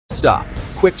Stop.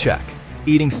 Quick check.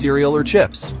 Eating cereal or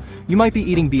chips? You might be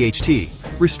eating BHT,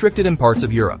 restricted in parts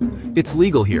of Europe. It's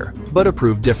legal here, but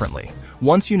approved differently.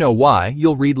 Once you know why,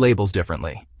 you'll read labels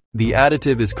differently. The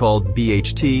additive is called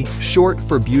BHT, short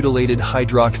for butylated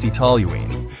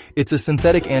hydroxytoluene. It's a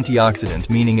synthetic antioxidant,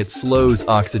 meaning it slows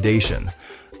oxidation,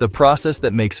 the process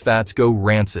that makes fats go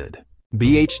rancid.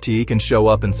 BHT can show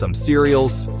up in some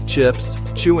cereals, chips,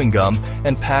 chewing gum,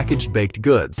 and packaged baked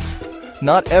goods.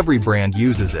 Not every brand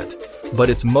uses it, but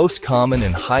it's most common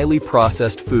in highly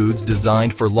processed foods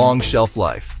designed for long shelf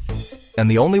life. And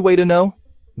the only way to know?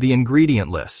 The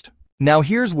ingredient list. Now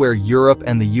here's where Europe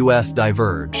and the US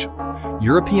diverge.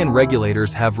 European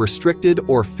regulators have restricted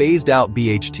or phased out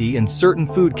BHT in certain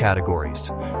food categories,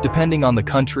 depending on the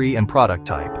country and product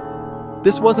type.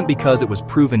 This wasn't because it was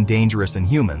proven dangerous in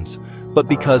humans, but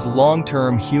because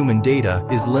long-term human data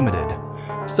is limited.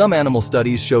 Some animal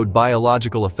studies showed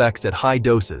biological effects at high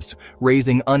doses,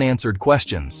 raising unanswered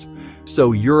questions.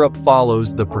 So Europe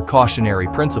follows the precautionary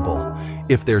principle.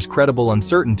 If there's credible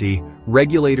uncertainty,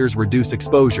 regulators reduce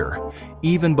exposure,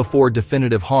 even before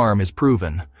definitive harm is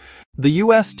proven. The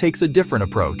US takes a different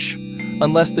approach.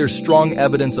 Unless there's strong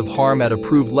evidence of harm at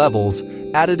approved levels,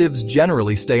 additives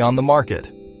generally stay on the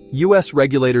market. US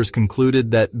regulators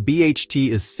concluded that BHT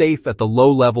is safe at the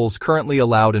low levels currently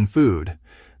allowed in food.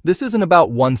 This isn't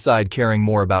about one side caring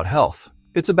more about health.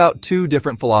 It's about two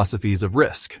different philosophies of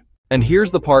risk. And here's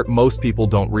the part most people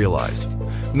don't realize.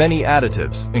 Many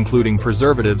additives, including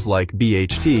preservatives like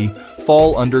BHT,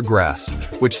 fall under GRAS,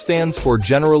 which stands for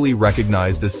Generally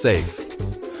Recognized as Safe.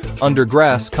 Under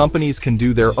GRAS, companies can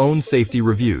do their own safety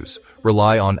reviews,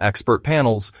 rely on expert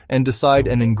panels, and decide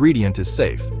an ingredient is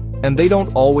safe. And they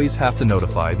don't always have to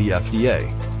notify the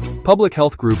FDA. Public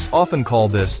health groups often call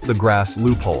this the GRAS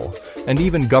loophole, and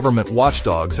even government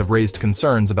watchdogs have raised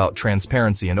concerns about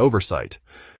transparency and oversight.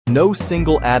 No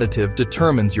single additive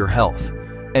determines your health,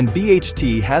 and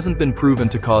BHT hasn't been proven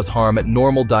to cause harm at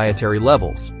normal dietary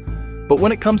levels. But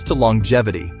when it comes to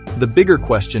longevity, the bigger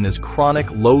question is chronic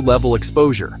low-level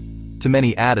exposure to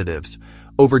many additives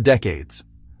over decades.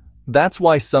 That's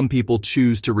why some people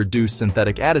choose to reduce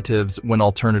synthetic additives when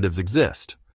alternatives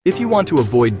exist. If you want to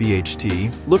avoid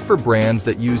BHT, look for brands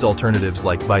that use alternatives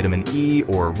like vitamin E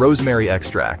or rosemary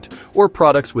extract, or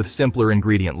products with simpler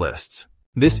ingredient lists.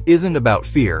 This isn't about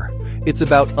fear. It's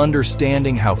about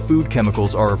understanding how food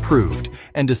chemicals are approved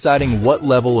and deciding what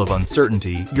level of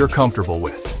uncertainty you're comfortable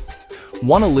with.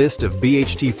 Want a list of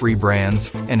BHT-free brands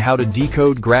and how to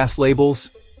decode GRAS labels?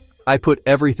 I put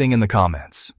everything in the comments.